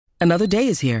Another day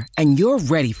is here, and you're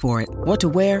ready for it. What to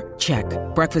wear? Check.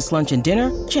 Breakfast, lunch, and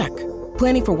dinner? Check.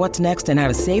 Planning for what's next and how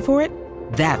to save for it?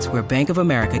 That's where Bank of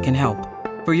America can help.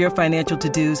 For your financial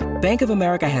to-dos, Bank of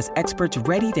America has experts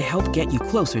ready to help get you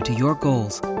closer to your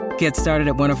goals. Get started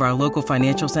at one of our local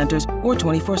financial centers or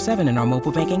 24/7 in our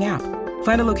mobile banking app.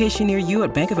 Find a location near you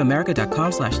at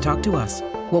bankofamerica.com/talktous.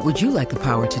 What would you like the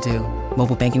power to do?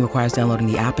 Mobile banking requires downloading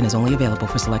the app and is only available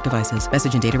for select devices.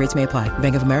 Message and data rates may apply.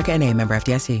 Bank of America N.A., member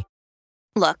FDIC.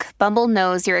 Look, Bumble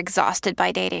knows you're exhausted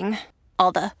by dating.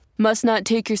 All the must not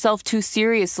take yourself too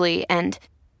seriously and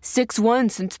 6'1"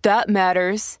 since that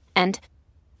matters. And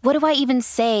what do I even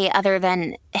say other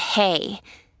than hey?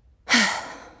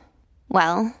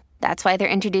 Well, that's why they're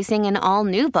introducing an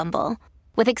all-new Bumble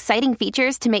with exciting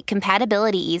features to make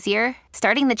compatibility easier,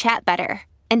 starting the chat better,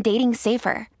 and dating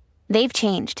safer. They've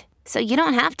changed, so you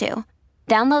don't have to.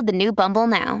 Download the new Bumble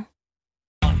now.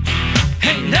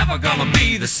 Ain't never gonna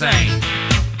be the same.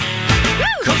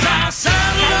 'Cause I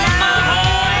saddled up my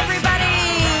horse.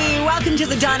 Everybody, welcome to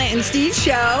the Donna and Steve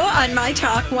Show on My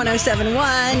Talk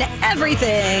 1071.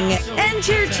 Everything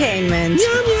entertainment.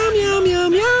 Yum, yum, yum,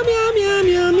 yum, yum, yum, yum,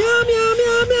 yum, yum, yum,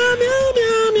 yum, yum, yum,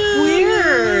 yum, yum.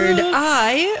 Weird.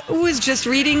 I was just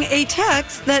reading a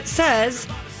text that says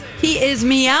he is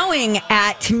meowing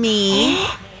at me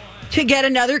to get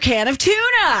another can of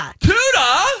tuna.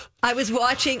 Tuna? I was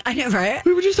watching, I know, right?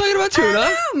 We were just talking about tuna.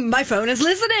 My phone is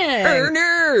listening.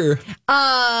 Erner.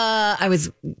 I was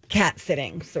cat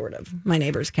sitting, sort of. My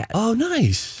neighbor's cat. Oh,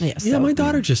 nice. Yeah, Yeah, so- my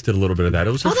daughter just did a little bit of that.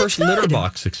 It was her Oh, that's first litter good.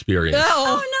 box experience.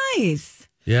 Oh, nice.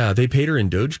 Yeah, they paid her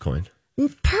in Dogecoin.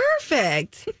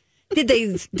 Perfect.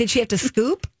 Did she have to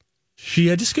scoop? She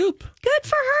had to scoop. Good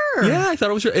for her. Yeah, I thought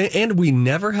it was her. And we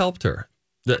never helped her.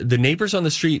 The neighbors on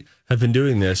the street have been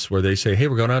doing this where they say, hey,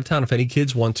 we're going out of town. If any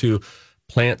kids want to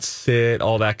plant, sit,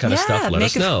 all that kind of stuff, let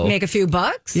us know. Make a few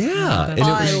bucks. Yeah. And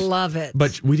I love it.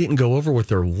 But we didn't go over with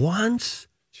her once.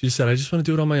 She said, I just want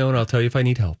to do it on my own. I'll tell you if I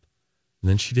need help. And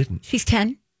then she didn't. She's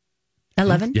 10,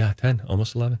 11. Yeah, 10,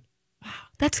 almost 11.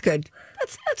 That's good.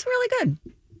 That's really good.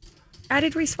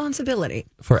 Added responsibility.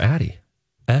 For Addie.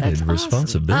 Added That's awesome.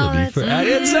 responsibility Oh, for that's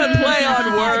Addie. It's a play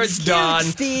on words, cute, Don.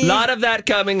 Steve. A lot of that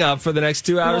coming up for the next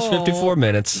 2 hours, 54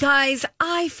 minutes. Guys,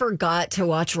 I forgot to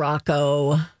watch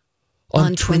Rocco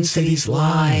on Twin Cities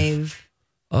Live.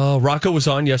 Rocco was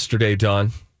on yesterday,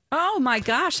 Don. Oh my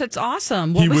gosh, that's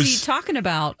awesome. What was he talking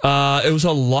about? It was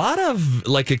a lot of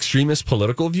like extremist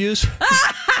political views.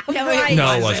 Right.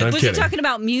 No, it wasn't. I'm Was kidding. he talking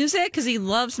about music? Because he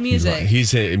loves music.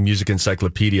 He's a music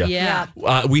encyclopedia. Yeah.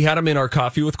 We had him in our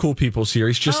Coffee with Cool People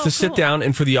series just to sit cool. down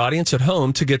and for the audience at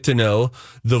home to get to know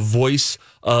the voice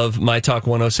of My Talk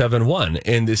 1071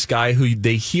 and this guy who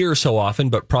they hear so often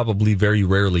but probably very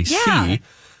rarely see.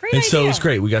 And so it was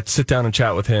great. We got to sit down and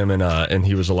chat with him, and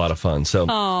he was a lot of fun. So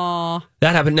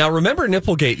that happened. Now, remember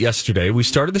Nipplegate yesterday? We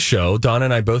started the show, Donna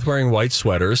and I both wearing white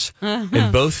sweaters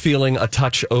and both feeling a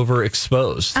touch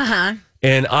overexposed.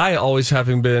 And I, always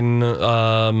having been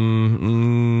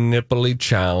nipply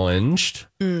challenged,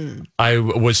 I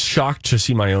was shocked to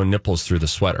see my own nipples through the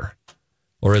sweater.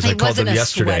 Or as I called them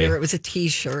yesterday. Sweater. It was a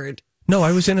T-shirt. No,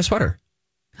 I was in a sweater.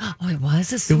 Oh, it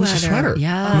was a sweater. It was a sweater.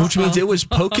 Yeah. Which means it was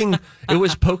poking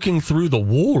through the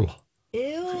wool.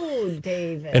 Ew,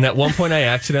 David. And at one point I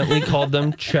accidentally called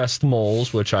them chest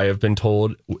moles, which I have been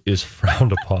told is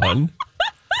frowned upon.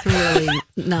 Really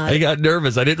not. I got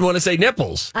nervous. I didn't want to say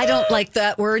nipples. I don't like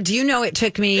that word. Do you know it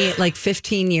took me like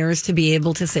 15 years to be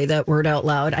able to say that word out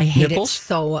loud? I hate Nipples? it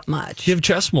so much. Give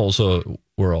chest moles a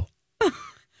whirl.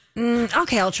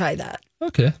 Okay, I'll try that.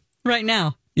 Okay. Right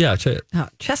now. Yeah, try it. Oh,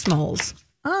 chest moles.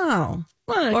 Oh,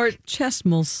 look. Or chest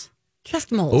moles.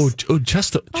 Chest moles.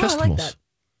 Chest I like moles.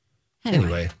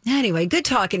 that. Anyway, good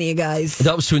talking to you guys.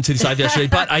 That was Twin Cities Live yesterday.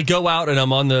 But I go out and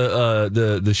I'm on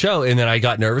the show, and then I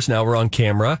got nervous. Now we're on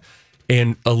camera,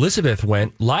 and Elizabeth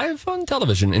went live on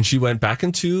television, and she went back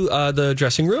into the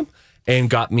dressing room and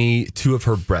got me 2 of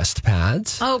her breast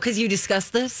pads. Oh, because you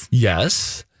discussed this?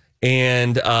 Yes,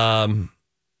 and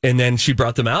then she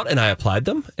brought them out, and I applied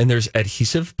them. And there's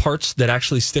adhesive parts that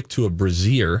actually stick to a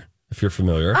brassiere, if you're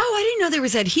familiar. Oh, I didn't know there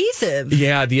was adhesive.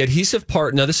 Yeah, the adhesive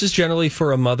part. Now, this is generally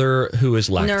for a mother who is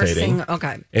lactating. Nursing,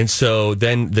 okay. And so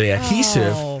then the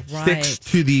adhesive sticks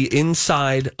to the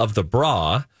inside of the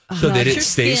bra so that it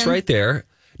stays right there.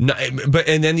 No,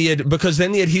 because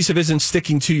then the adhesive isn't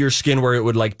sticking to your skin where it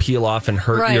would like peel off and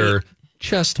hurt your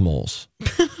chest moles.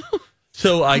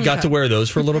 So I got to wear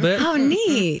those for a little bit. How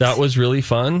neat. That was really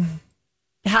fun.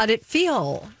 How'd it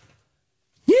feel?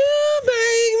 You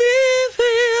make me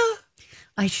feel.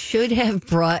 I should have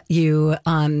brought you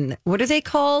what are they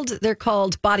called? They're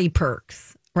called body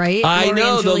perks. right? I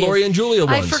know, the Lori and Julia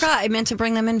ones. I forgot. I meant to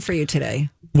bring them in for you today.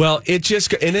 Well, and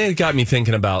then it got me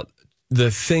thinking about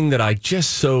the thing that I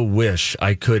just so wish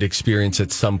I could experience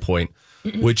at some point,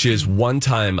 which is one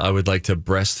time I would like to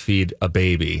breastfeed a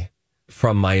baby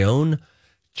from my own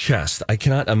chest. I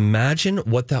cannot imagine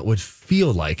what that would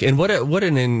feel like, and what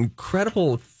an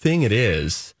incredible thing it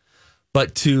is.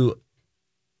 But to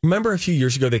remember, a few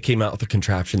years ago they came out with a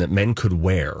contraption that men could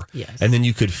wear, yes, and then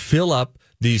you could fill up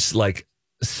these like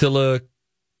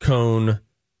silicone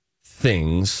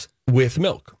things with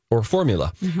milk or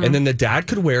formula, and then the dad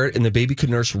could wear it, and the baby could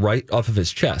nurse right off of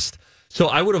his chest. So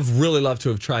I would have really loved to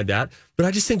have tried that. But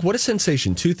I just think, what a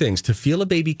sensation. Two things. To feel a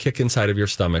baby kick inside of your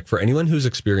stomach, for anyone who's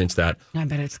experienced that. I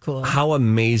bet it's cool. How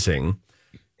amazing.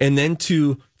 And then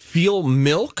to feel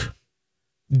milk,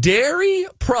 dairy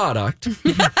product,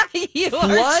 You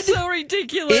blood are so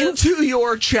ridiculous. into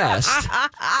your chest,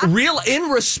 in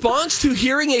response to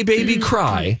hearing a baby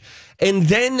cry, and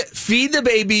then feed the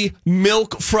baby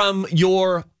milk from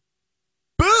your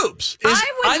boobs.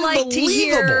 I would like to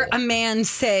hear a man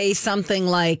say something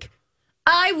like,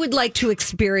 I would like to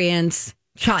experience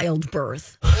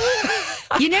childbirth.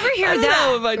 You never hear that,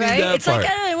 know if I need right? that It's part.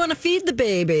 like, I want to feed the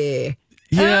baby.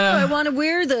 Yeah. Oh, I want to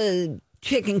wear the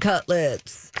chicken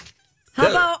cutlets. How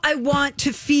about I want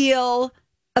to feel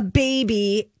a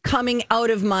baby coming out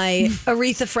of my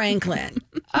Aretha Franklin?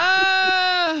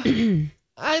 I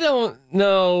don't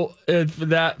know if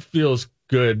that feels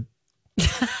good.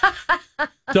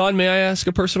 Dawn, may I ask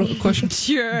a personal question?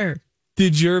 Sure.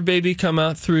 Did your baby come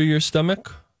out through your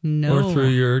stomach? No. Or through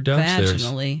your downstairs?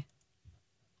 Vaginally.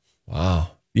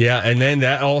 Wow. Yeah, and then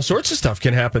that all sorts of stuff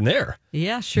can happen there.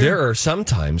 Yeah, sure. There are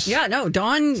sometimes Yeah, no,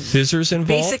 Dawn scissors involved.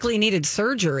 basically needed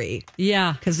surgery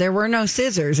Yeah. because there were no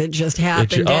scissors. It just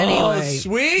happened anyway.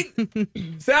 Sweet.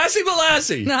 Sassy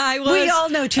Balassi. I was We all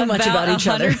know too much about each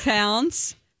other. 100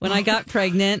 pounds. When I got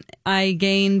pregnant, I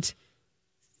gained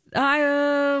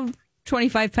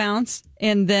 25 pounds.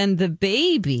 And then the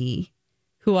baby,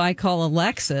 who I call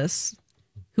Alexis,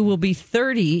 who will be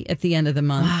 30 at the end of the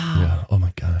month, Yeah. Oh,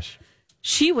 my gosh.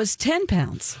 she was 10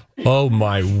 pounds. Oh,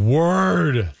 my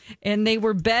word. And they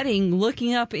were betting,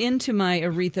 looking up into my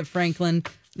Aretha Franklin,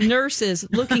 nurses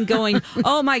looking, going,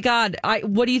 oh, my God,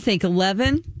 what do you think,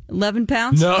 11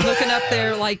 pounds? No. Looking up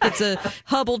there like it's a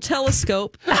Hubble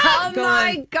telescope. Oh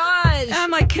my gosh. And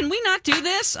I'm like, can we not do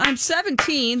this? I'm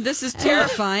 17. This is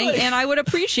terrifying. And I would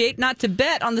appreciate not to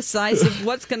bet on the size of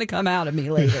what's going to come out of me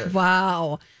later.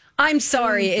 Wow. I'm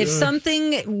sorry. If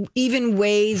something even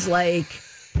weighs like,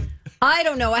 I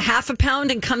don't know, a half a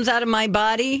pound and comes out of my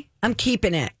body, I'm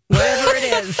keeping it, wherever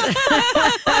it is.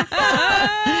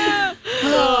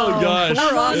 Oh, gosh.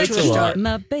 We're off That's to a lot.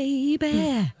 My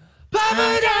baby.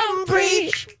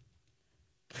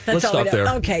 That's Let's all we stop know.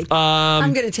 there. Okay.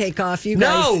 I'm going to take off. You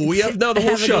guys. No, we have the whole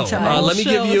have a show. good time. Let me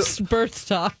give you birth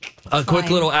talk. a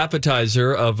quick little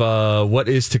appetizer of what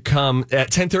is to come. At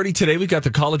 10:30 today, we've got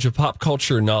the College of Pop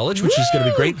Culture Knowledge, which is going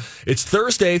to be great. It's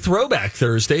Thursday, Throwback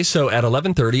Thursday. So at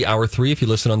 11:30, hour 3, if you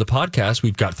listen on the podcast,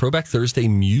 we've got Throwback Thursday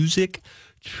music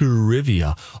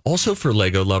trivia. Also for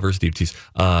Lego lovers, deep tease,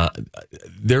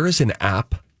 there is an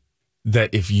app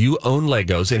that if you own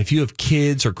Legos and if you have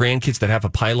kids or grandkids that have a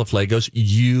pile of Legos,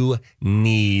 you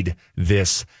need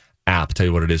this app. Tell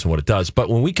you what it is and what it does. But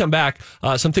when we come back,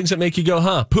 some things that make you go,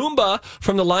 huh? Pumbaa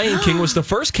from The Lion King was the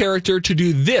first character to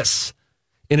do this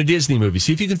in a Disney movie.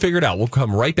 See if you can figure it out. We'll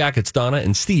come right back. It's Donna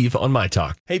and Steve on My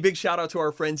Talk. Hey, big shout out to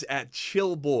our friends at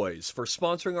Chill Boys for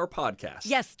sponsoring our podcast.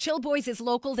 Yes, Chill Boys is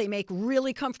local. They make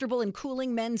really comfortable and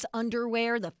cooling men's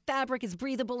underwear. The fabric is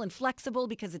breathable and flexible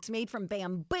because it's made from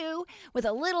bamboo with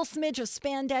a little smidge of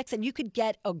spandex, and you could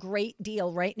get a great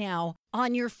deal right now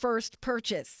on your first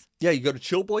purchase. Yeah, you go to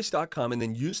chillboys.com and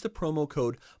then use the promo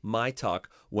code MyTalk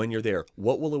when you're there.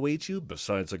 What will await you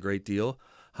besides a great deal?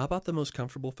 How about the most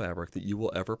comfortable fabric that you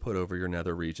will ever put over your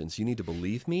nether regions? You need to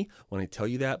believe me when I tell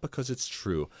you that because it's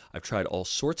true. I've tried all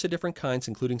sorts of different kinds,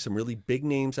 including some really big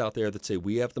names out there that say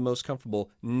we have the most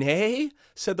comfortable. Nay,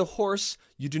 said the horse,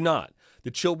 you do not. The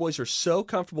Chill Boys are so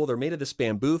comfortable. They're made of this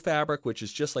bamboo fabric, which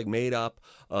is just like made up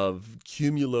of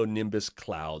cumulonimbus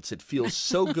clouds. It feels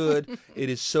so good. It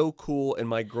is so cool. And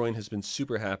my groin has been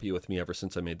super happy with me ever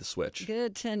since I made the switch.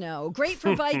 Good to know. Great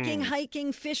for biking,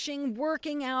 hiking, fishing,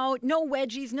 working out. No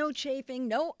wedgies, no chafing,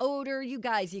 no odor. You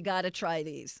guys, you got to try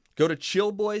these. Go to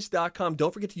chillboys.com.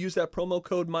 Don't forget to use that promo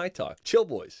code MyTalk. Chill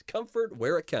Boys, comfort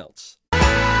where it counts.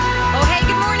 Oh, hey,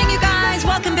 good morning, you guys.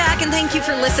 Welcome back, and thank you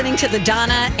for listening to the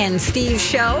Donna and Steve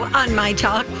show on My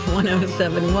Talk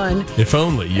 1071. If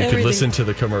only you could Everything. listen to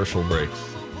the commercial breaks.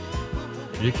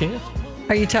 You can't.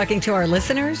 Are you talking to our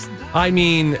listeners? I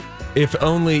mean, if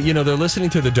only, they're listening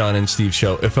to the Don and Steve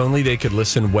show. If only they could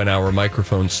listen when our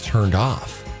microphones turned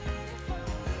off.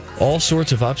 All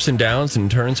sorts of ups and downs and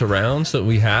turns arounds that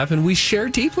we have, and we share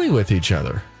deeply with each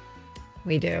other.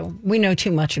 We do. We know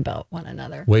too much about one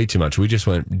another. Way too much. We just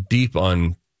went deep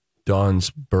on Dawn's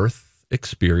birth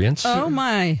experience. Oh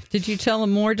my! Did you tell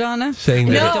him more, Donna? Saying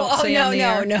that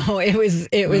No. It was.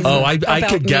 Oh, I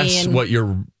could guess what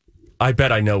I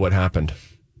bet I know what happened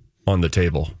on the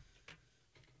table.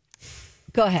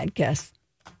 Go ahead, guess.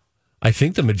 I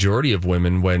think the majority of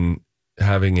women, when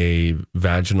having a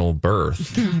vaginal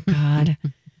birth. Oh God,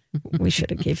 we should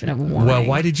have given him a warning. Well,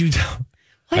 why did you tell?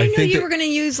 I didn't know you were going to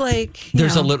use I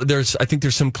think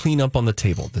there's some cleanup on the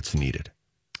table that's needed.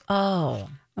 Oh.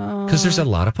 Because there's a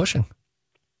lot of pushing.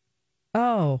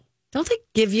 Oh. Don't they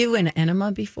give you an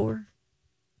enema before?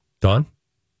 Dawn?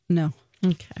 No.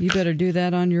 Okay. You better do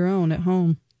that on your own at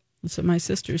home. That's what my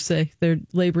sisters say. They're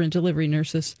labor and delivery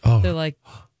nurses. Oh. They're like,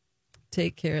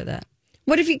 take care of that.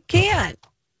 What if you can't?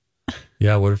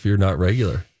 Yeah, what if you're not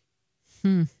regular?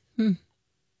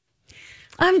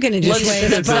 I'm going to just Wait, wait.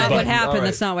 that's not what All happened. right.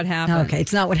 That's not what happened. Okay,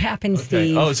 it's not what happened,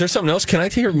 Steve. Oh, is there something else? Can I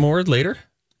hear more later?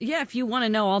 Yeah, if you want to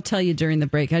know, I'll tell you during the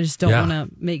break. I just don't want to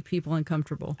make people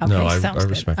uncomfortable. Okay, No, I sounds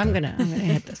respect good. I'm that. gonna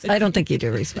hit this. I don't think you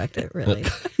do respect it, really,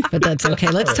 but that's okay.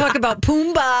 Let's talk about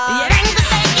Pumbaa. Yeah.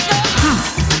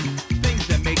 Things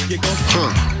that make you go.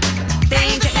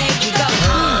 Things that make you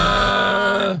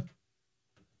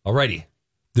go. Alrighty.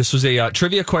 This was a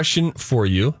trivia question for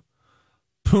you.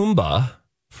 Pumbaa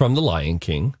from The Lion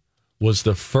King was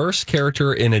the first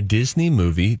character in a Disney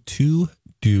movie to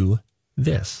do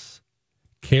this.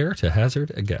 Care to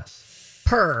hazard a guess?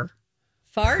 Purr.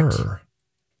 Fart? Purr.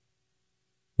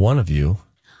 One of you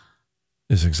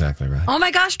is exactly right. Oh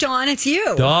my gosh, Dawn, it's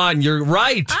you. Dawn, you're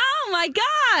right. Oh my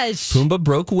gosh. Pumbaa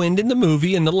broke wind in the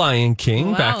movie in The Lion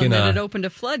King Wow, back in and then it opened a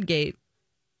floodgate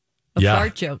of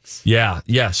fart jokes. Yeah,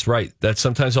 yes, right. That's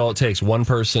sometimes all it takes. One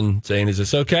person saying, "Is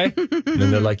this okay?" And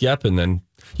then they're like, "Yep." And then,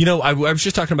 I was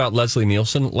just talking about Leslie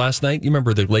Nielsen last night. You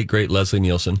remember the late, great Leslie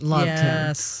Nielsen? Loved him.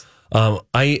 Yes.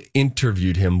 I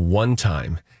interviewed him one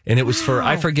time, and it was for,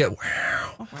 I forget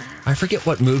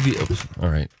what movie it was. All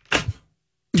right.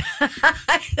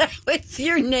 That was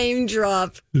your name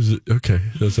drop. Is it okay?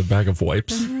 There's a bag of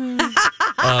wipes.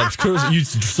 You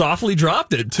softly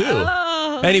dropped it too.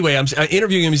 Anyway, I'm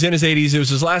interviewing him. He's in his 80s. It was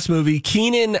his last movie.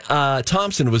 Kenan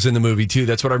Thompson was in the movie too.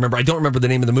 That's what I remember. I don't remember the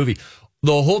name of the movie.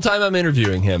 The whole time I'm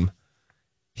interviewing him,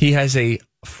 he has a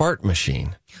fart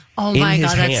machine. Oh in my his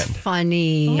God, that's hand.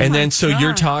 funny. And then so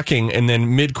you're talking, and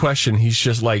then mid question, he's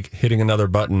just like hitting another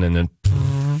button, and then.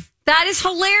 That is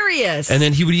hilarious. And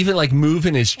then he would even like move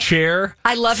in his chair.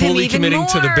 I love him fully even committing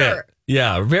to the more. bit.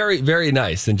 Yeah, very, very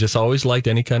nice. And just always liked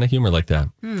any kind of humor like that.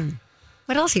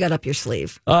 What else you got up your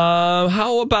sleeve?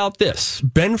 How about this?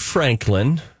 Ben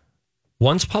Franklin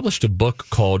once published a book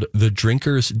called The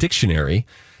Drinker's Dictionary,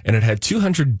 and it had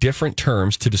 200 different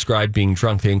terms to describe being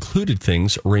drunk. They included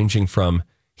things ranging from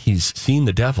he's seen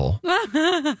the devil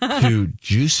to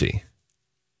juicy.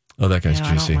 Oh, that guy's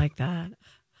juicy. I don't like that.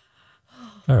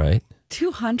 All right.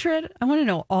 200? I want to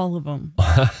know all of them.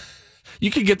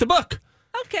 You could get the book.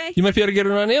 Okay. You might be able to get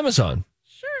it on Amazon.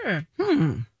 Sure.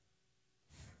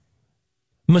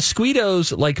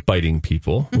 Mosquitoes like biting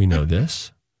people. We know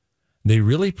this. They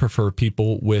really prefer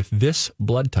people with this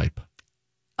blood type.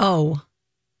 Oh,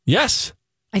 Yes.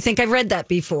 I think I've read that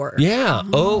before. Yeah.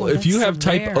 If you that's have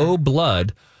type rare. O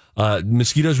blood,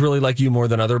 mosquitoes really like you more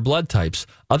than other blood types.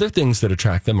 Other things that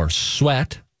attract them are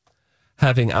sweat,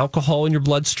 having alcohol in your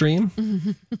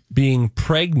bloodstream, being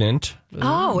pregnant,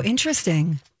 Oh,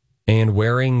 interesting. and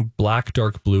wearing black,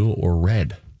 dark blue, or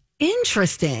red.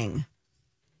 Interesting.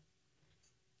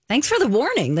 Thanks for the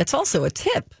warning. That's also a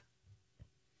tip.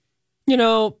 I'm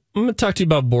going to talk to you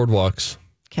about boardwalks.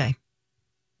 Okay.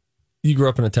 You grew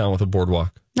up in a town with a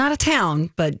boardwalk. Not a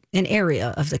town, but an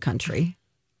area of the country.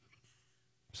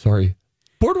 Sorry.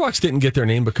 Boardwalks didn't get their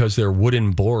name because they're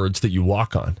wooden boards that you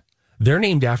walk on. They're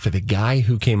named after the guy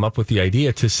who came up with the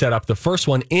idea to set up the first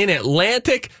one in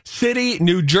Atlantic City,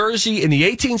 New Jersey in the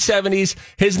 1870s.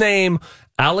 His name,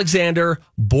 Alexander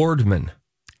Boardman.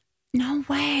 No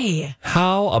way.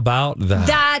 How about that?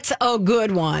 That's a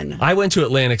good one. I went to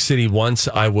Atlantic City once.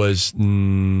 I was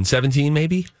 17,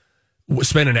 maybe.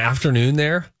 Spent an afternoon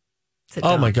there.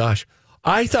 Oh, my gosh.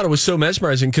 I thought it was so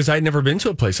mesmerizing because I'd never been to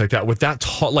a place like that with that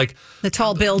tall, like The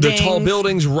tall buildings. the tall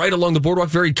buildings right along the boardwalk,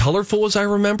 very colorful as I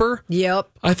remember. Yep.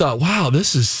 I thought, wow,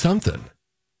 this is something.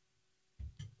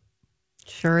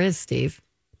 Sure is, Steve.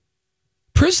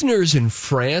 Prisoners in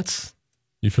France.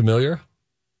 You familiar?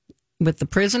 With the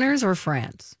prisoners or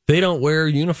France? They don't wear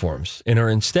uniforms and are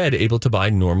instead able to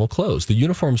buy normal clothes. The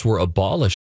uniforms were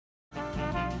abolished.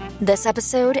 This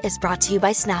episode is brought to you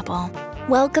by Snapple.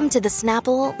 Welcome to the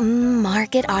Snapple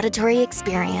Market Auditory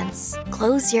Experience.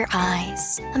 Close your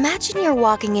eyes. Imagine you're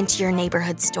walking into your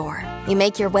neighborhood store. You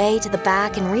make your way to the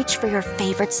back and reach for your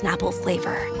favorite Snapple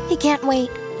flavor. You can't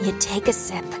wait. You take a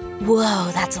sip.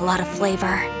 Whoa, that's a lot of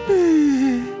flavor.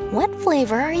 What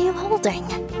flavor are you holding?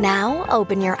 Now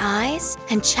open your eyes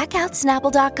and check out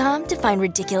Snapple.com to find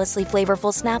ridiculously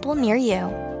flavorful Snapple near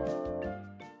you.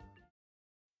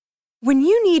 When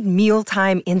you need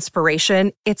mealtime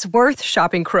inspiration, it's worth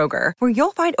shopping Kroger, where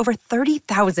you'll find over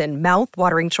 30,000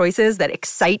 mouth-watering choices that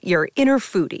excite your inner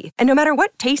foodie. And no matter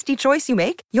what tasty choice you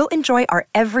make, you'll enjoy our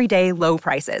everyday low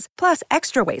prices, plus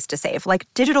extra ways to save, like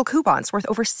digital coupons worth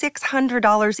over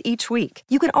 $600 each week.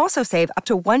 You can also save up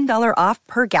to $1 off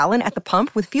per gallon at the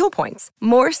pump with fuel points.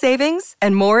 More savings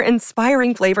and more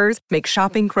inspiring flavors make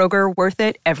shopping Kroger worth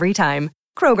it every time.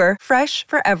 Kroger, fresh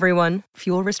for everyone.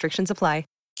 Fuel restrictions apply.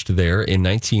 There in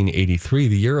 1983,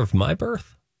 the year of my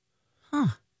birth.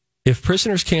 If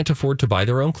prisoners can't afford to buy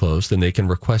their own clothes, then they can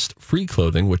request free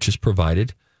clothing, which is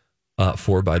provided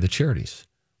for by the charities.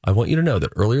 I want you to know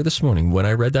that earlier this morning, when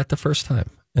I read that the first time,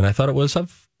 and I thought it was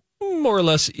of more or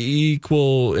less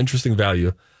equal interesting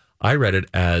value, I read it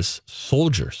as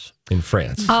soldiers in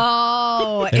France.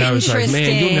 Oh, and I was like,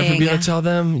 man, you'll never be able to tell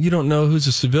them. You don't know who's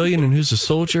a civilian and who's a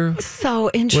soldier.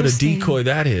 So interesting. What a decoy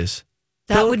that is.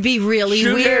 That would be really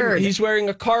weird. Him. He's wearing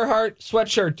a Carhartt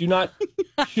sweatshirt. Do not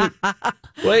shoot.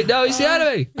 Wait, no, he's the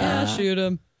enemy. Yeah, shoot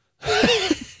him.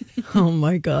 Oh,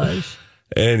 my gosh.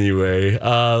 Anyway,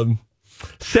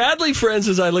 sadly, friends,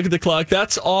 as I look at the clock,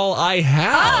 that's all I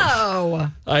have.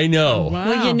 Oh. I know. Wow.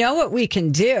 Well, you know what we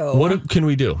can do? What can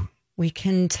we do? We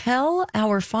can tell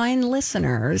our fine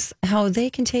listeners how they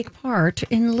can take part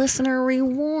in listener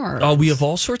rewards. We have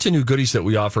all sorts of new goodies that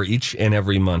we offer each and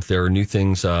every month. There are new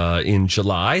things in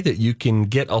July that you can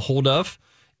get a hold of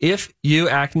if you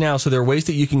act now. So there are ways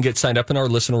that you can get signed up in our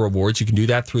listener rewards. You can do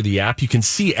that through the app. You can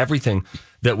see everything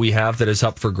that we have that is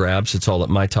up for grabs. It's all at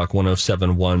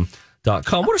mytalk1071.com.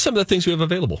 What are some of the things we have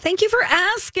available? Thank you for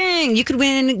asking. You could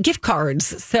win gift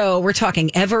cards. So we're talking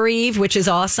Evereve, which is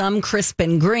awesome. Crisp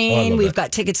and Green. We've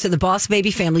got tickets to the Boss Baby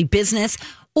Family Business.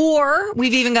 Or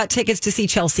we've even got tickets to see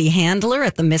Chelsea Handler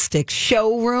at the Mystic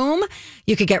Showroom.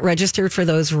 You could get registered for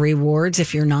those rewards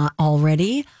if you're not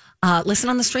already. Listen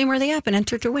on the stream or the app and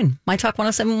enter to win.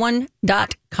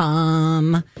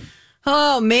 mytalk1071.com.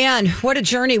 Oh, man, what a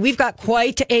journey. We've got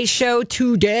quite a show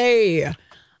today.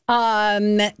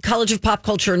 College of Pop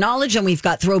Culture Knowledge, and we've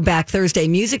got Throwback Thursday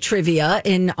music trivia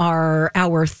in our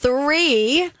hour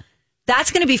 3.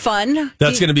 That's going to be fun.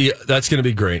 That's going to be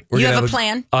great. You have a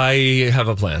plan? I have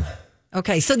a plan.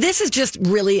 Okay, so this is just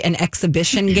really an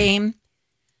exhibition game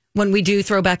when we do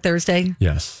Throwback Thursday.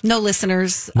 Yes. No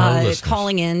listeners,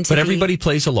 calling in. But everybody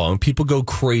plays along. People go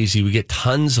crazy. We get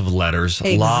tons of letters,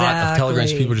 a lot of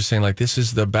telegrams. People just saying, like, this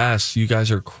is the best. You guys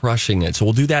are crushing it. So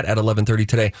we'll do that at 11:30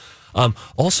 today.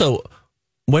 Also,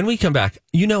 when we come back,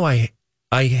 you know, I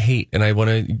hate, and I want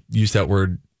to use that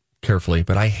word carefully,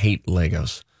 but I hate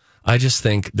Legos. I just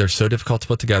think they're so difficult to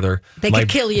put together. They could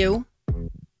kill you.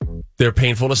 They're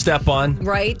painful to step on.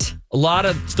 Right. A lot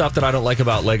of stuff that I don't like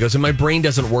about Legos, and my brain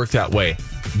doesn't work that way.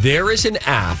 There is an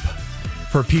app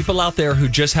for people out there who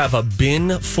just have a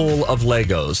bin full of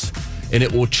Legos, and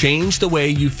it will change the way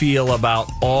you feel about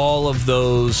all of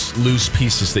those loose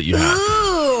pieces that you have.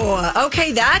 Ooh,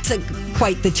 okay, that's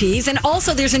quite the tease. And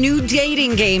also, there's a new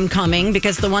dating game coming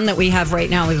because the one that we have right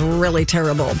now is really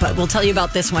terrible. But we'll tell you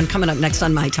about this one coming up next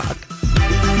on My Talk.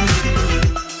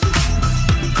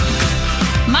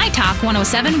 My Talk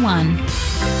 1071.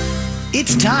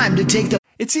 It's time to take the...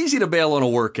 It's easy to bail on a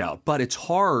workout, but it's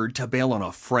hard to bail on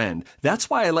a friend. That's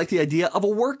why I like the idea of a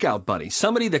workout buddy.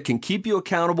 Somebody that can keep you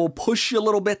accountable, push you a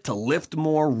little bit to lift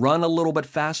more, run a little bit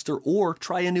faster, or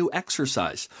try a new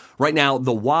exercise. Right now,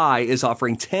 the Y is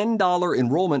offering $10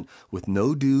 enrollment with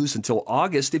no dues until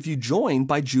August if you join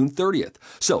by June 30th.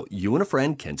 So you and a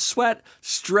friend can sweat,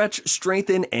 stretch,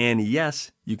 strengthen, and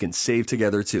yes, you can save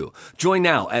together too. Join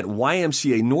now at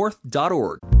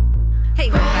ymcanorth.org.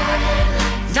 Hey,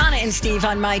 Donna and Steve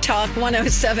on My Talk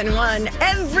 1071,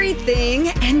 Everything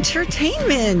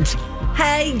Entertainment.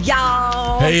 Hey,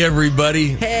 y'all. Hey,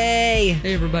 everybody. Hey.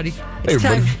 Hey, everybody. Hey,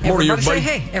 everybody. Morning, everybody.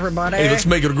 Hey, everybody. Hey, let's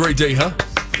make it a great day, huh?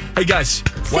 Hey, guys,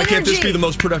 why can't this be the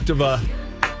most productive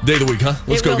day of the week, huh?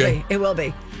 Let's go, gang. It will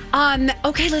be.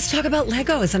 Okay, let's talk about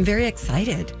Legos. I'm very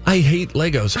excited. I hate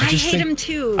Legos. I hate them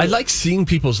too. I like seeing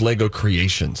people's Lego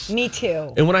creations. Me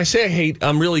too. And when I say I hate,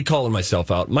 I'm really calling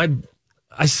myself out.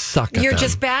 I suck at You're them.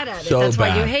 just bad at it. So That's why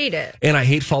you bad. hate it. And I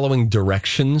hate following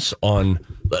directions on,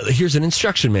 here's an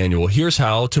instruction manual. Here's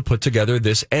how to put together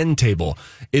this end table.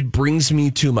 It brings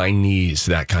me to my knees,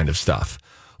 that kind of stuff.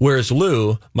 Whereas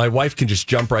Lou, my wife, can just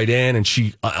jump right in and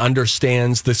she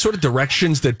understands the sort of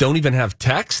directions that don't even have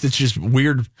text. It's just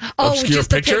weird, obscure just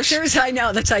pictures. The pictures? I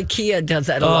know. That's IKEA does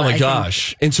that a Oh lot. my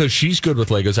gosh. And so she's good with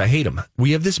Legos. I hate them.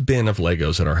 We have this bin of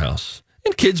Legos in our house.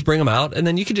 And kids bring them out, and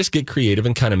then you can just get creative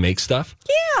and kind of make stuff.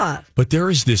 Yeah. But there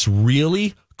is this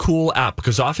really cool app,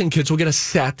 because often kids will get a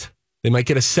set. They might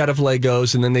get a set of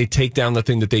Legos, and then they take down the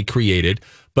thing that they created,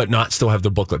 but not still have the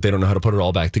booklet. They don't know how to put it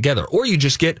all back together. Or you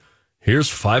just get, here's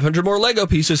 500 more Lego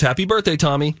pieces. Happy birthday,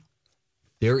 Tommy.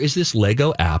 There is this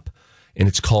Lego app, and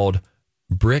it's called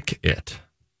Brick It.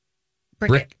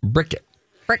 Brick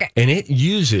It. And it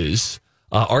uses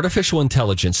artificial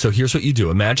intelligence. So here's what you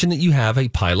do. Imagine that you have a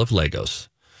pile of Legos.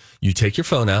 You take your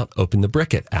phone out, open the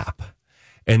Brick It app,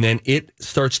 and then it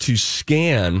starts to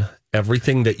scan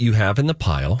everything that you have in the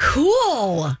pile.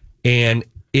 Cool. And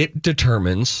it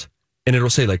determines, and it'll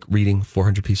say like reading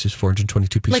 400 pieces,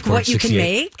 422 pieces, Like what you can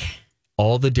make?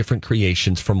 All the different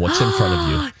creations from what's in front of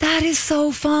you. That is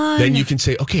so fun. Then you can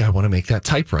say, okay, I want to make that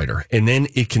typewriter. And then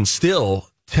it can still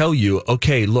tell you,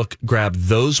 okay, look, grab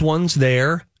those ones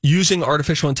there using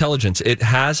artificial intelligence. It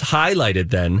has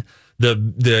highlighted then.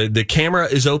 The camera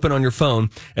is open on your phone,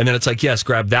 and then it's like, yes,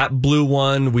 grab that blue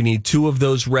one. We need 2 of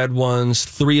those red ones,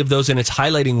 3 of those, and it's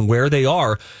highlighting where they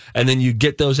are. And then you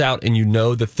get those out, and you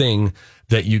know the thing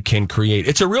that you can create.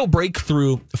 It's a real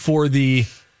breakthrough for the,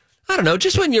 I don't know,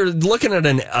 just when you're looking at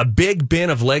a big bin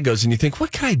of Legos and you think,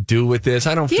 what can I do with this?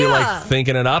 I don't feel like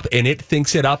thinking it up, and it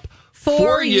thinks it up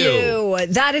for you.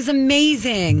 That is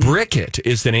amazing. Brick It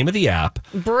is the name of the app.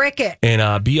 Brick It. And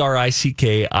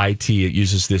BRICKIT, it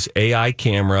uses this AI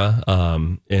camera.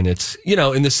 And it's,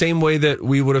 in the same way that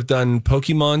we would have done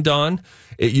Pokemon Dawn,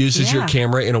 it uses your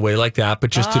camera in a way like that, but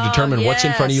just to determine what's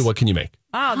in front of you, what can you make?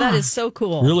 Wow, that is so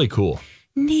cool. Really cool.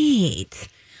 Neat.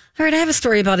 All right, I have a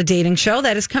story about a dating show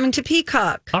that is coming to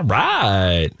Peacock. All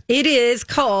right. It is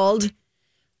called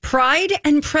Pride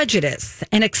and Prejudice,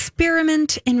 an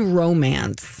experiment in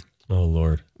romance. Oh,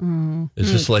 Lord.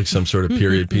 Is this like some sort of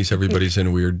period piece? Everybody's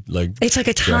in weird, It's like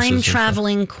a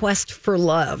time-traveling quest for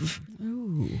love.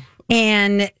 Ooh.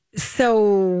 And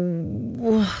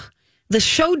so the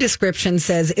show description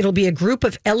says it'll be a group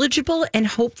of eligible and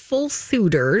hopeful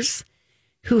suitors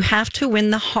who have to win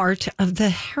the heart of the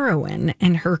heroine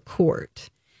and her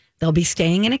court. They'll be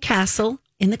staying in a castle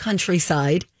in the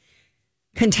countryside.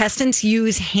 Contestants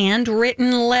use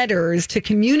handwritten letters to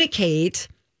communicate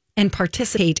and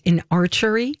participate in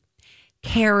archery,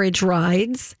 carriage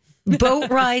rides, boat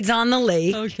rides on the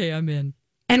lake. Okay, I'm in.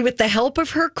 And with the help of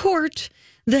her court,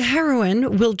 the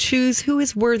heroine will choose who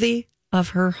is worthy of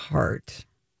her heart.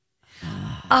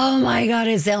 Oh my God,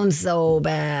 it sounds so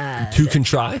bad. Too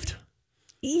contrived?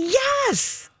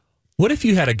 Yes. What if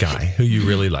you had a guy who you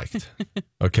really liked?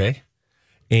 Okay.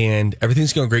 And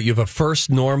everything's going great. You have a first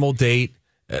normal date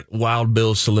at Wild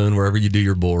Bill's Saloon, wherever you do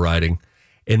your bull riding.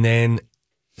 And then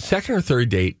second or third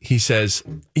date, he says,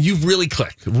 you've really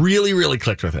clicked, really, really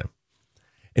clicked with him.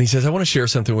 And he says, I want to share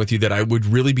something with you that I would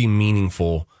really be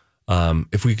meaningful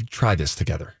if we could try this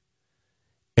together.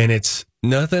 And it's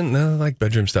nothing like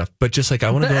bedroom stuff, but just like, I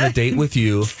want to go on a date with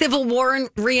you. Civil War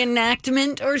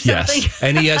reenactment or something. Yes.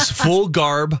 And he has full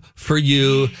garb for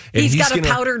you. And he's got a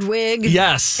powdered wig.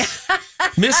 Yes.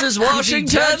 Mrs.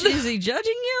 Washington. Is he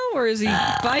judging you or is he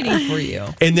fighting for you?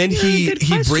 And then he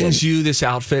brings you this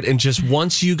outfit and just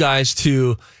wants you guys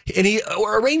to, and he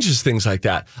arranges things like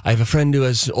that. I have a friend who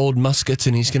has old muskets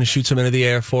and he's going to shoot some into the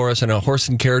air for us, and a horse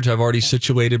and carriage I've already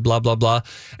situated, blah, blah, blah.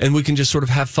 And we can just sort of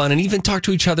have fun and even talk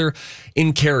to each other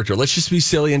in character. Let's just be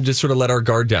silly and just sort of let our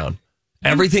guard down.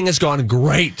 Everything has gone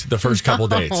great the first couple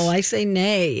dates. Oh, I say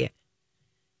nay.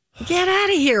 Get out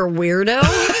of here, weirdo.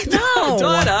 No.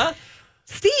 Donna.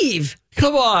 Steve.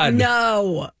 Come on.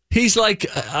 No. He's like,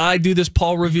 I do this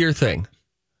Paul Revere thing.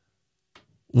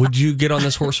 Would you get on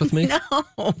this horse with me? No.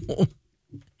 Dawn?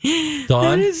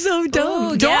 That is so dumb.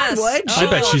 Oh, Dawn, yes. what?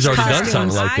 I bet she's already done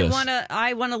something like this.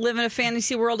 I want to live in a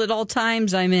fantasy world at all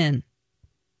times. I'm in.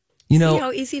 You know, see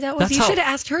how easy that was? You should have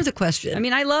asked her the question. I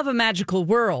mean, I love a magical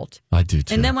world. I do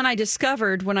too. And then when I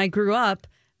discovered, when I grew up,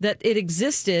 that it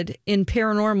existed in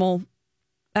paranormal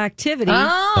activity.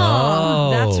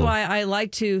 That's why I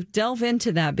like to delve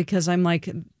into that, because I'm like,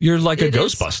 you're like a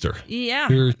Ghostbuster. Yeah.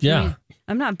 Yeah. I mean,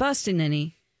 I'm not busting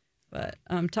any, but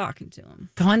I'm talking to him.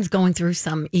 Dawn's going through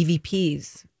some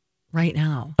EVPs right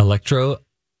now. Electronic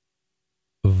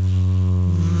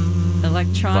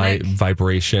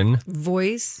vibration.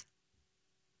 Voice.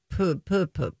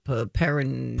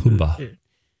 Pumbaa.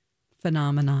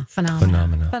 Phenomena.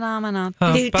 Phenomena.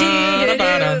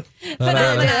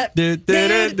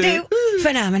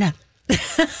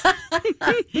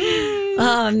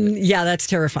 Yeah, that's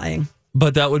terrifying.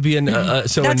 But that would be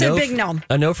that's a big no.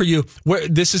 A no for you.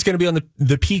 This is going to be on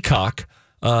the Peacock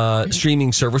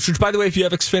streaming service, which, by the way, if you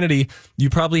have Xfinity, you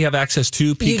probably have access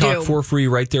to Peacock for free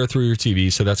right there through your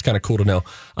TV. So that's kind of cool to know.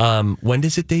 When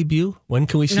does it debut? When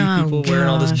can we see people wearing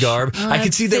all this garb? I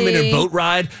can see them in a boat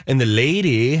ride, and the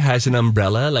lady has an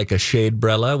umbrella, like a shade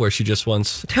umbrella, where she just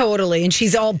wants... Totally, and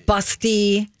she's all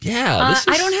busty. Yeah.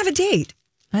 I don't have a date.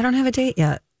 I don't have a date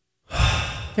yet.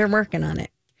 They're working on it.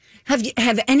 Have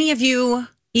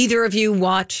either of you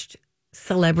watched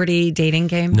Celebrity Dating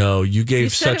Game? No, you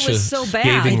gave such a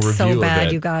scathing review. It's so bad, of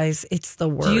it. you guys. It's the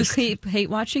worst. Do you hate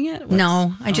watching it?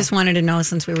 No, I just wanted to know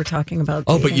since we were talking about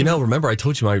dating. But remember I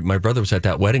told you my brother was at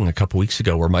that wedding a couple weeks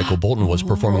ago where Michael Bolton was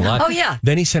performing live. Oh, yeah.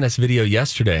 Then he sent us video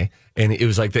yesterday, and it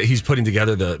was like that. He's putting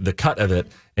together the cut of it,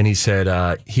 and he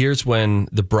said, here's when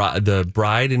the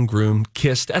bride and groom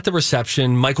kissed at the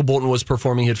reception. Michael Bolton was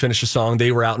performing. He had finished a song.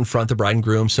 They were out in front, the bride and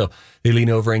groom, so they lean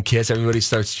over and kiss. Everybody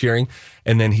starts cheering.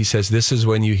 And then he says, this is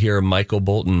when you hear Michael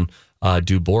Bolton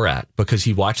do Borat, because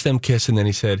he watched them kiss, and then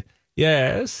he said,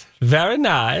 yes, very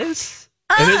nice.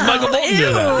 And it's Michael Bolton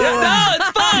doing that. Yeah, no,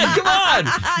 it's fine. Come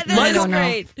on. Michael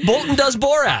great. Bolton does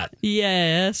Borat.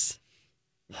 Yes.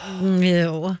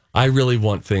 Ew. I really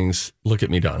want things. Look at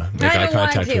me, Donna. Make eye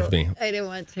contact with me. I don't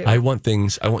want to. I want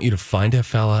things. I want you to find a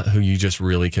fella who you just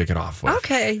really kick it off with.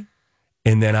 Okay.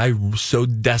 And then I so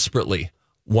desperately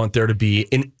want there to be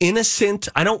an innocent.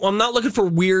 I'm not looking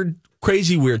for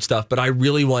crazy weird stuff, but I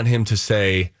really want him to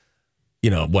say,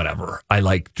 whatever. I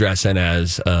like dressing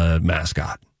as a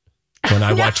mascot. When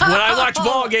I watch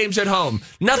ball games at home,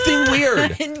 nothing weird.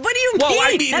 What do you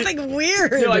mean? Nothing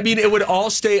weird. No, I mean it would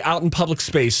all stay out in public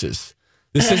spaces.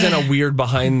 This isn't a weird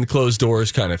behind closed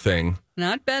doors kind of thing.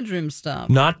 Not bedroom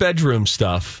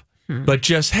stuff. But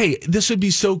just, hey, this would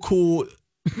be so cool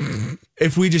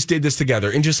if we just did this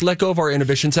together and just let go of our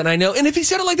inhibitions. And if he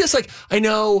said it like this, like, I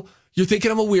know you're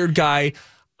thinking I'm a weird guy.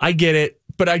 I get it,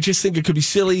 but I just think it could be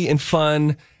silly and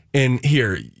fun. And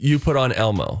here, you put on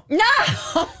Elmo. No!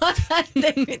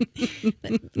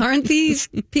 Aren't these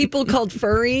people called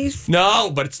furries?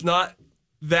 No, but it's not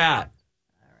that.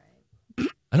 All right.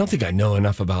 I don't think I know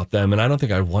enough about them, and I don't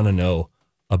think I want to know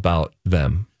about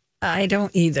them. I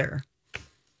don't either.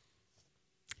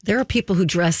 There are people who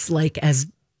dress like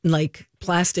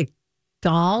plastic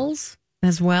dolls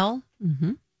as well.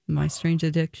 Mm-hmm. My Strange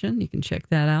Addiction. You can check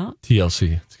that out.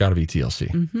 TLC. It's got to be TLC.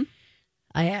 Mm-hmm.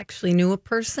 I actually knew a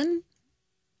person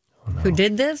who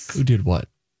did this. Who did what?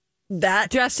 That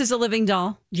dressed as a living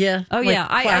doll. Yeah. Oh, yeah.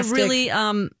 I really,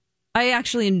 I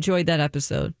actually enjoyed that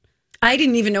episode. I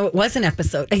didn't even know it was an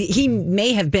episode. He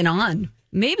may have been on.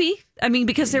 Maybe. I mean,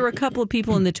 because there were a couple of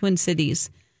people in the Twin Cities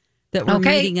that were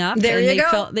meeting up. There and you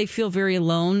go. They feel very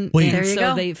alone. Wait. And there you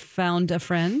so go. they found a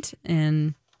friend.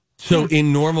 And so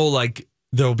in normal,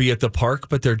 they'll be at the park,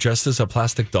 but they're dressed as a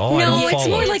plastic doll? I don't follow. It's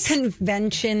more like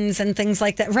conventions and things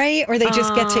like that, right? Or they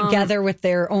just get together with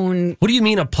their own... What do you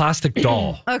mean a plastic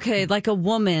doll? Okay, like a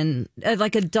woman,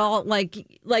 like a doll, like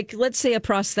let's say a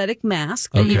prosthetic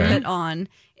mask that you put on,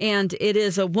 and it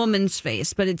is a woman's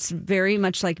face, but it's very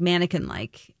much like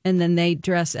mannequin-like, and then they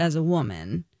dress as a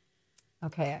woman.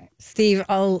 Okay, Steve,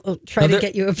 I'll try to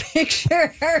get you a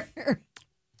picture.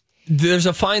 There's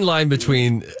a fine line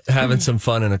between having some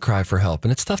fun and a cry for help,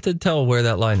 and it's tough to tell where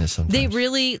that line is sometimes. They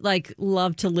really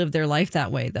love to live their life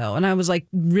that way, though, and I was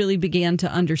really began to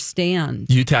understand.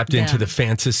 You tapped into the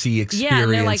fantasy experience. Yeah,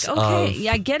 and they're like, okay,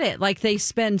 yeah, I get it. Like they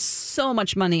spend so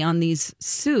much money on these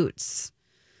suits.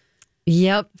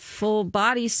 Yep, full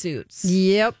body suits.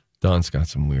 Yep. Dawn's got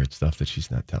some weird stuff that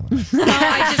she's not telling us. No,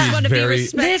 I just want to be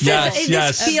respectful.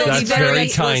 This feels that's very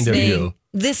kind of you.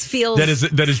 This feels that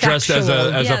is dressed as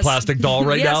a plastic doll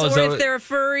right now. Yes, or if they're a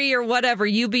furry or whatever,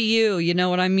 you be you. You know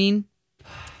what I mean?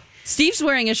 Steve's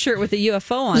wearing a shirt with a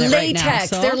UFO on it right now. Latex.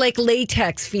 They're like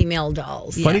latex female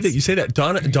dolls. Funny that you say that.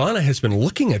 Donna has been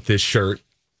looking at this shirt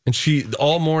and she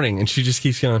all morning, and she just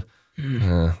keeps going,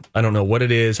 I don't know what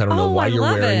it is. I don't know why you're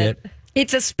wearing it.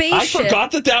 It's a spaceship. I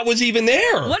forgot that was even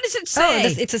there. What does it say?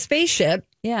 It's a spaceship.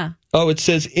 Yeah. Oh, it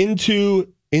says into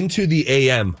the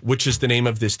AM, which is the name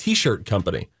of this T-shirt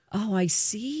company. Oh, I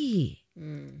see.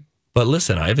 But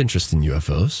listen, I have interest in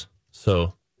UFOs.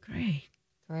 So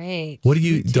great. What do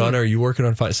you, Donna? Are you working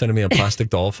on sending me a plastic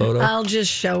doll photo? I'll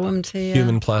just show them to you.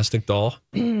 Human plastic doll.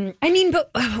 I mean,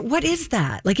 but what is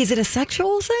that? Like, is it a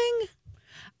sexual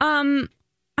thing?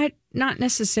 Not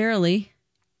necessarily.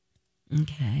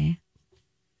 Okay.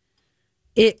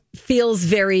 it feels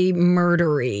very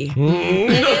murdery.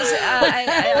 It is.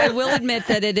 I will admit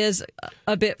that it is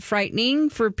a bit frightening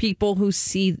for people who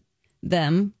see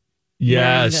them.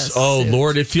 Yes. Oh, suit.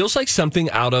 Lord. It feels like something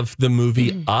out of the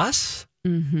movie Us.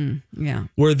 Mm-hmm. Yeah.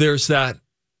 Where there's that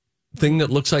thing that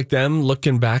looks like them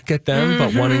looking back at them,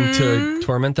 but wanting to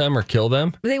torment them or kill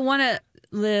them. They want to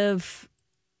live...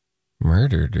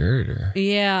 Murder.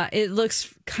 Yeah, it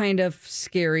looks kind of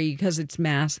scary because it's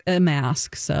a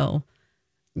mask. So,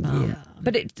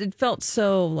 but it felt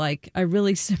so like I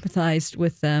really sympathized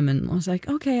with them and was like,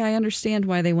 okay, I understand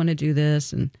why they want to do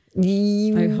this, and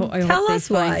I hope they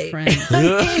find friends.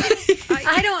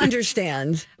 I don't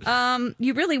understand.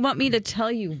 You really want me to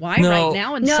tell you why right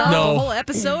now and solve the whole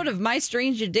episode of My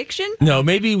Strange Addiction? No,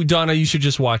 maybe Donna, you should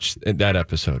just watch that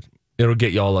episode. It'll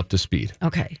get you all up to speed.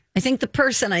 Okay. I think the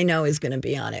person I know is going to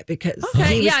be on it because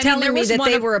he was telling me that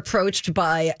they were approached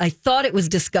by, I thought it was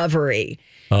Discovery.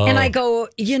 Oh. And I go,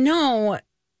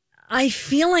 I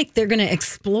feel like they're going to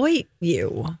exploit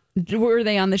you. Were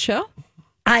they on the show?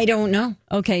 I don't know.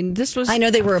 Okay. I know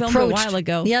they were approached a while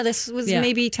ago. Yeah, this was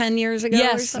maybe 10 years ago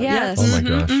or something. Yes. Oh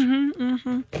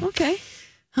my gosh. Okay.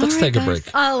 Let's take a break.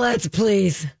 Oh, let's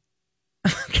please.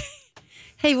 Okay.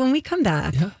 Hey, when we come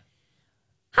back. Yeah.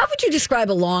 How would you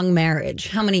describe a long marriage?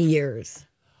 How many years?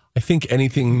 I think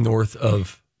anything north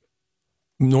of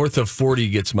 40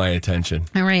 gets my attention.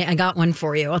 All right, I got one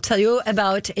for you. I'll tell you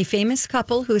about a famous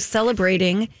couple who's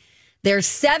celebrating their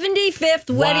 75th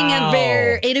wedding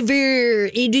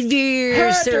anniversary.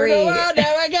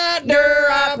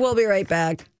 We'll be right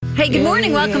back. Hey, good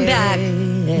morning. Welcome back.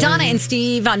 Donna and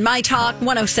Steve on My Talk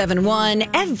 107.1.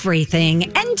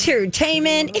 Everything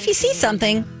Entertainment. If you see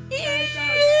something, say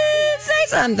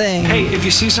something. Hey, if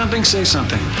you see something, say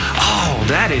something. Oh,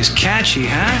 that is catchy,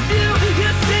 huh?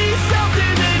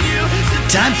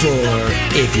 Time for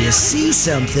If You See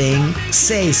Something,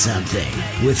 Say Something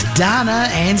with Donna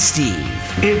and Steve.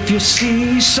 If you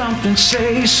see something,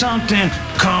 say something.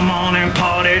 Come on and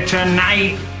party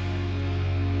tonight.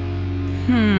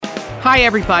 Hi,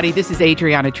 everybody. This is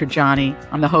Adriana Trajani.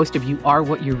 I'm the host of You Are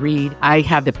What You Read. I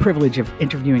have the privilege of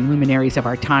interviewing luminaries of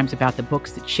our times about the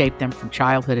books that shaped them from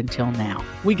childhood until now.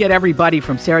 We get everybody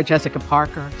from Sarah Jessica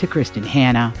Parker to Kristen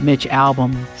Hanna, Mitch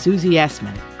Albom, Susie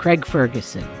Essman, Craig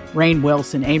Ferguson, Rainn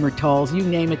Wilson, Amor Tolls, you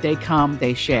name it, they come,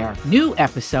 they share. New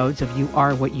episodes of You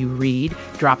Are What You Read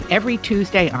drop every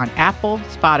Tuesday on Apple,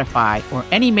 Spotify, or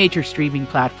any major streaming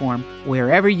platform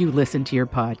wherever you listen to your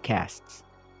podcasts.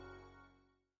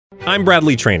 I'm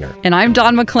Bradley Trainer. And I'm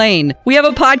Don McClain. We have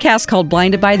a podcast called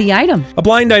Blinded by the Item. A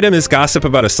blind item is gossip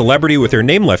about a celebrity with their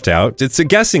name left out. It's a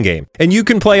guessing game, and you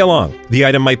can play along. The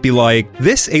item might be like,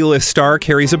 this A-list star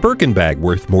carries a Birkin bag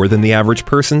worth more than the average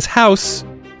person's house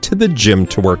to the gym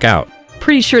to work out.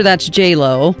 Pretty sure that's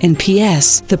J-Lo. And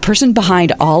P.S. the person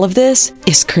behind all of this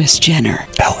is Kris Jenner,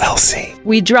 LLC.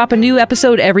 We drop a new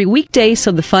episode every weekday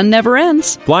so the fun never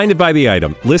ends. Blinded by the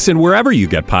Item. Listen wherever you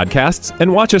get podcasts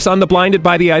and watch us on the Blinded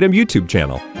by the Item YouTube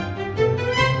channel.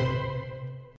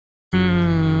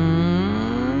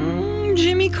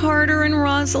 Jimmy Carter and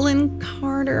Rosalind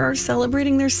Carter are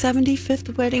celebrating their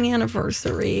 75th wedding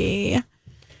anniversary.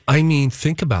 I mean,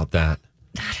 think about that.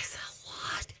 That is a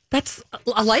lot. That's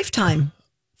a lifetime.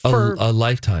 A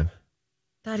lifetime.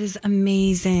 That is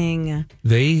amazing.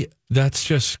 That's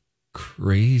just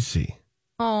crazy.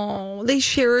 Oh, they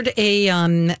shared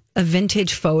a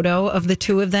vintage photo of the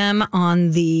two of them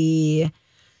on it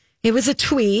was a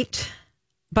tweet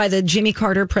by the Jimmy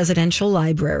Carter Presidential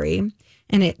Library.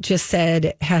 And it just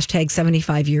said, hashtag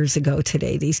 75 years ago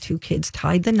today, these two kids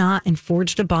tied the knot and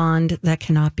forged a bond that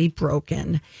cannot be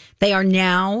broken. They are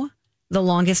now the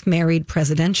longest married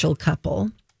presidential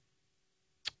couple.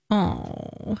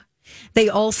 Oh. They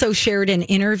also shared an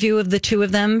interview of the two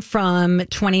of them from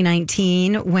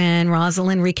 2019 when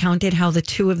Rosalind recounted how the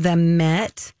two of them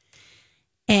met.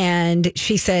 And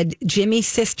she said Jimmy's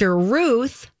sister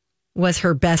Ruth was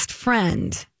her best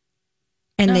friend.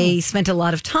 And they spent a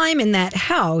lot of time in that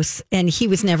house, and he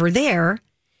was never there.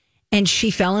 And she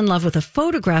fell in love with a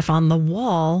photograph on the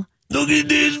wall. Look at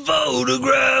this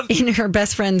photograph. In her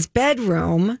best friend's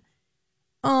bedroom.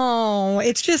 Oh,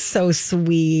 it's just so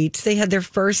sweet. They had their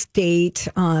first date.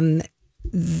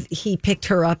 He picked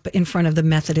her up in front of the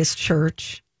Methodist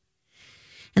church.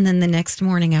 And then the next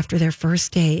morning after their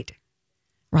first date,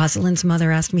 Rosalind's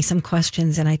mother asked me some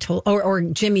questions, and I told, or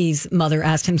Jimmy's mother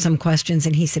asked him some questions,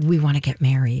 and he said, "We want to get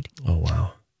married." Oh,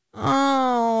 wow.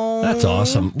 Oh, that's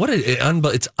awesome.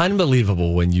 It's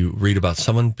unbelievable when you read about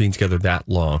someone being together that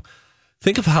long.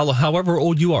 Think of however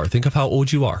old you are. Think of how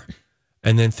old you are.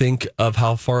 And then think of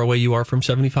how far away you are from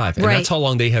 75. And that's how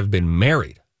long they have been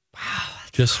married. Wow.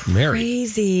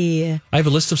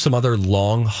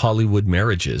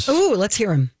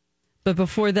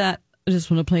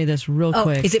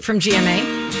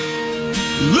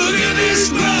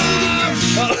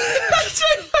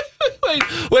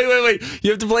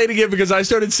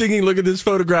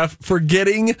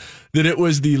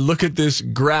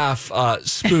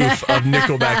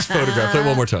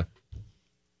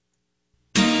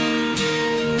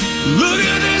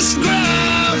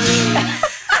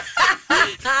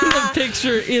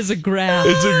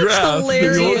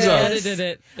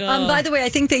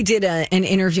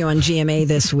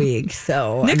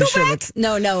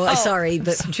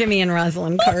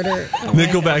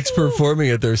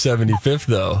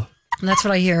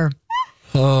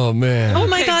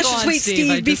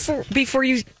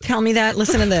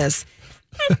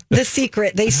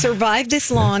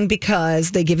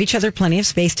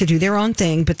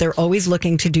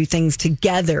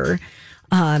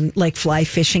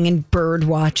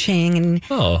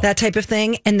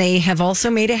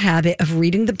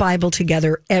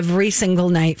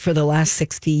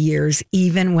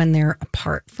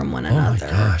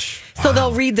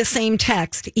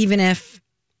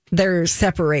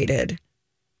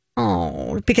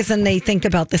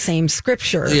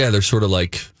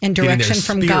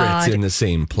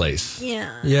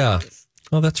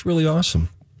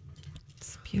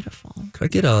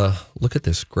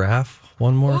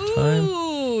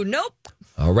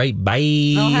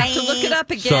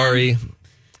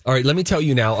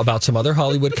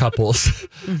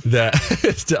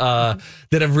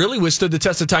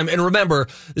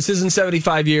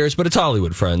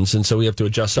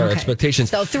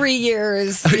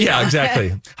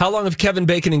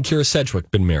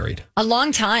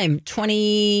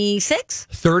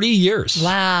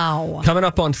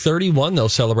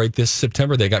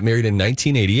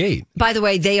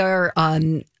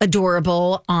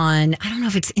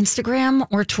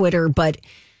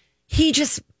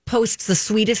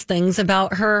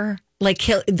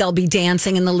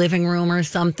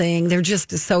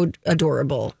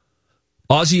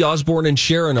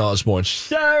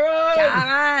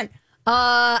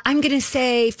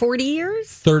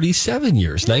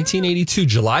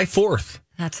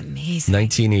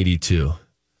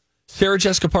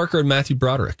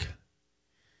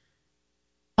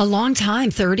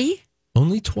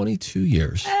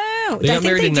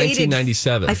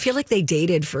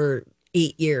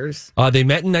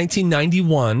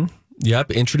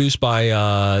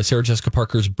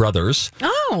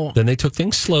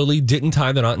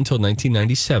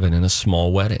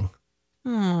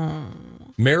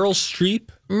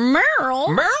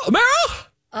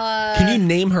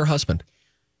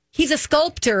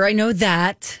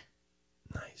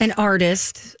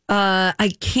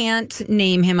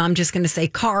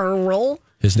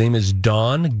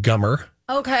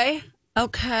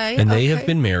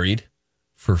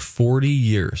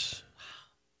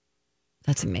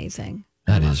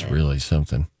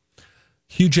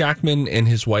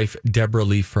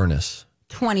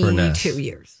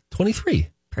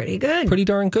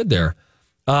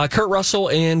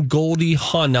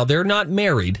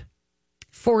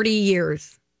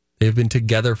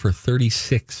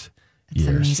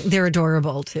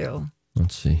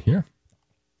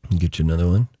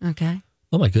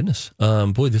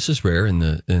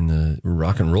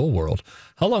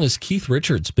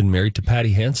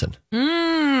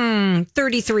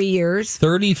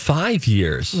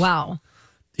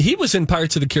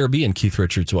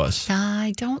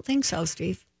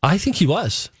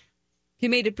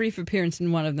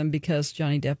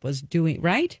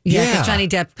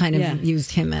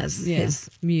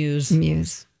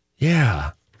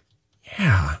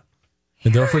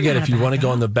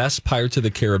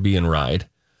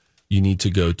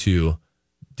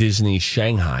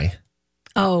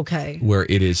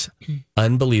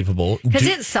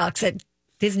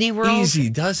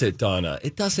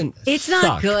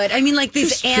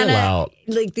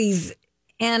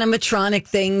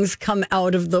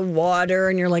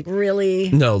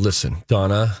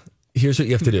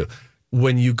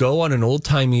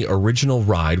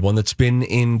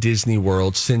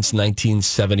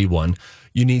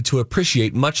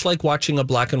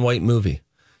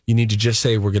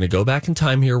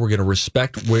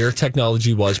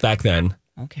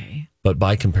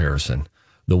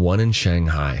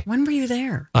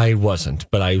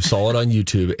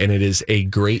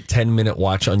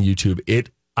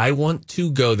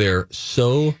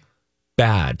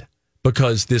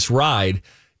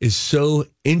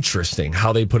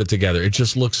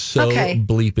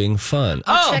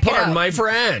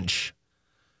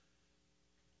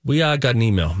 We got an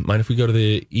email. Mind if we go to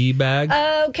the e-bag?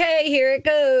 Okay, here it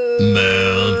goes.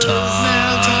 Mail time.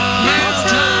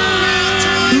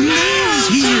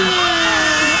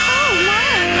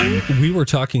 We were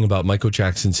talking about Michael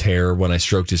Jackson's hair when I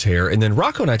stroked his hair. And then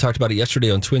Rocco and I talked about it yesterday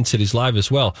on Twin Cities Live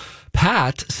as well.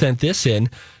 Pat sent this in.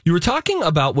 You were talking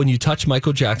about when you touched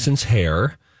Michael Jackson's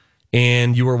hair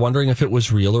and you were wondering if it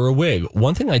was real or a wig.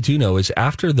 One thing I do know is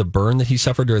after the burn that he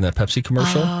suffered during that Pepsi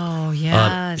commercial. Oh,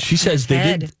 yeah. She says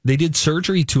they did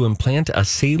surgery to implant a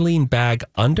saline bag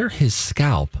under his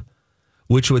scalp,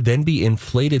 which would then be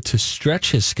inflated to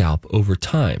stretch his scalp over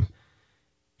time.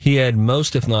 He had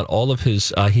most, if not all of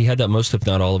his, most, if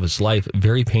not all of his life.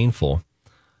 Very painful.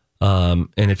 And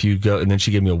if you go, and then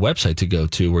she gave me a website to go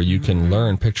to where you can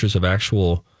learn pictures of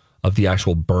the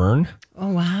actual burn. Oh,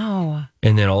 wow.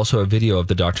 And then also a video of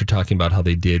the doctor talking about how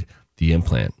they did the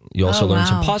implant. You also learn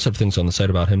some positive things on the site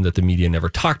about him that the media never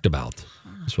talked about.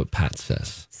 That's what Pat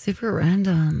says. Super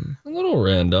random. A little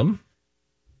random.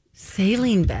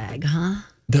 Saline bag, huh?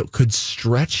 That could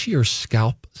stretch your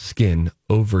scalp skin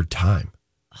over time.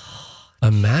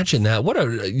 Imagine that. What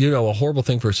a horrible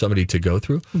thing for somebody to go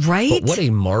through. Right? But what a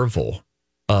marvel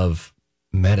of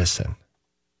medicine.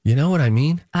 You know what I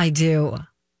mean? I do.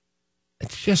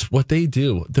 It's just what they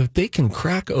do. They can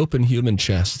crack open human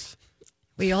chests.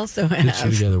 We also Get you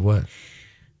have together what?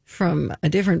 From a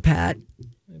different Pat.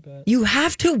 You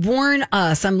have to warn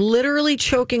us. I'm literally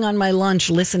choking on my lunch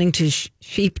listening to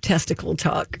sheep testicle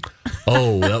talk.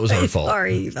 Oh, that was our fault.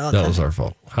 Sorry about that was our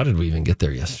fault. How did we even get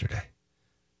there yesterday?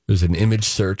 There's an image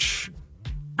search.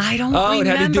 I don't remember. It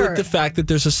had to do with the fact that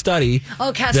there's a study.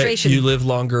 Oh, castration. That you live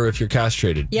longer if you're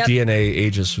castrated. Yep. DNA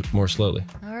ages more slowly.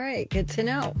 All right. Good to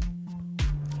know.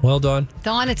 Well, Dawn.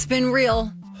 Dawn, it's been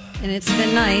real and it's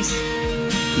been nice.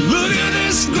 Look at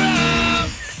this crowd.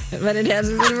 But it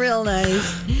hasn't been real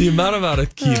nice. The amount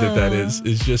of key that is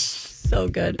just so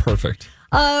good. Perfect.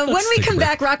 When we come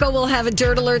back, Rocco will have a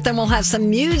dirt alert. Then we'll have some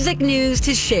music news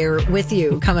to share with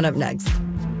you coming up next.